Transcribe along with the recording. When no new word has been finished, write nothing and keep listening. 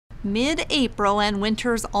Mid-April and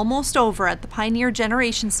winter's almost over at the Pioneer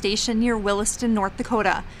Generation Station near Williston, North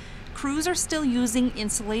Dakota. Crews are still using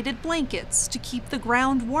insulated blankets to keep the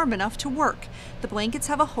ground warm enough to work. The blankets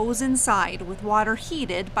have a hose inside with water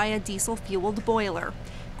heated by a diesel-fueled boiler.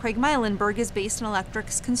 Craig Muilenburg is Basin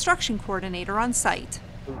Electric's construction coordinator on site.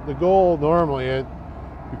 The goal normally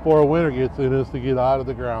before winter gets in is to get out of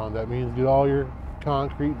the ground. That means get all your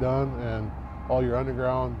concrete done and all your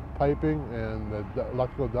underground piping and the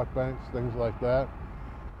electrical duct banks, things like that.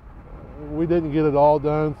 We didn't get it all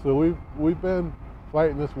done, so we've been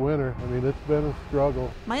fighting this winter. I mean, it's been a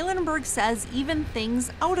struggle. Muilenburg says even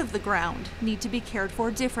things out of the ground need to be cared for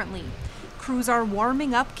differently. Crews are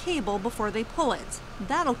warming up cable before they pull it.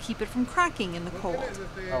 That'll keep it from cracking in the cold.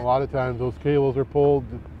 A lot of times those cables are pulled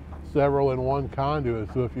several in one conduit,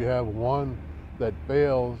 so if you have one that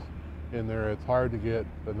fails in there, it's hard to get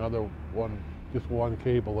another one, just one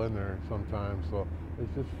cable in there sometimes. So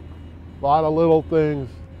it's just a lot of little things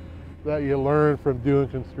that you learn from doing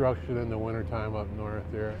construction in the wintertime up north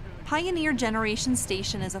there. Pioneer Generation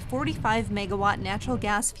Station is a 45 megawatt natural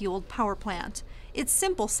gas fueled power plant. It's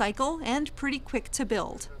simple cycle and pretty quick to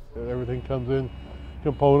build. Everything comes in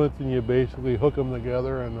components and you basically hook them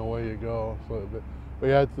together and away you go. So, but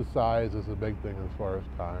yeah, it's the size is a big thing as far as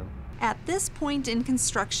time. At this point in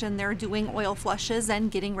construction, they're doing oil flushes and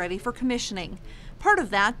getting ready for commissioning. Part of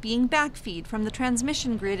that being backfeed from the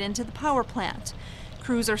transmission grid into the power plant.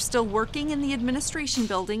 Crews are still working in the administration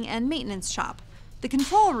building and maintenance shop. The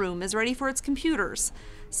control room is ready for its computers.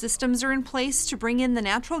 Systems are in place to bring in the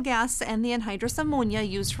natural gas and the anhydrous ammonia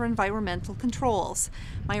used for environmental controls.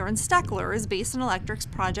 Myron Steckler is Basin Electric's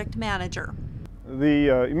project manager.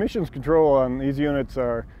 The emissions control on these units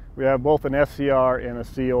are, we have both an SCR and a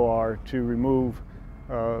COR to remove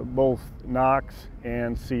both NOx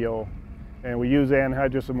and CO. And we use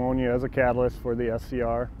anhydrous ammonia as a catalyst for the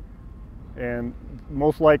SCR. And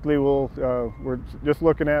most likely we're just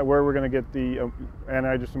looking at where we're going to get the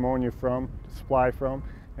anhydrous ammonia from, supply from,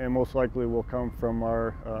 and most likely will come from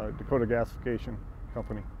our Dakota gasification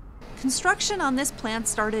company. Construction on this plant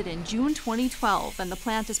started in June 2012, and the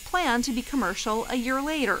plant is planned to be commercial a year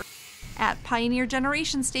later. At Pioneer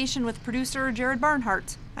Generation Station with producer Jared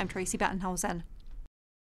Barnhart, I'm Tracy Battenhausen.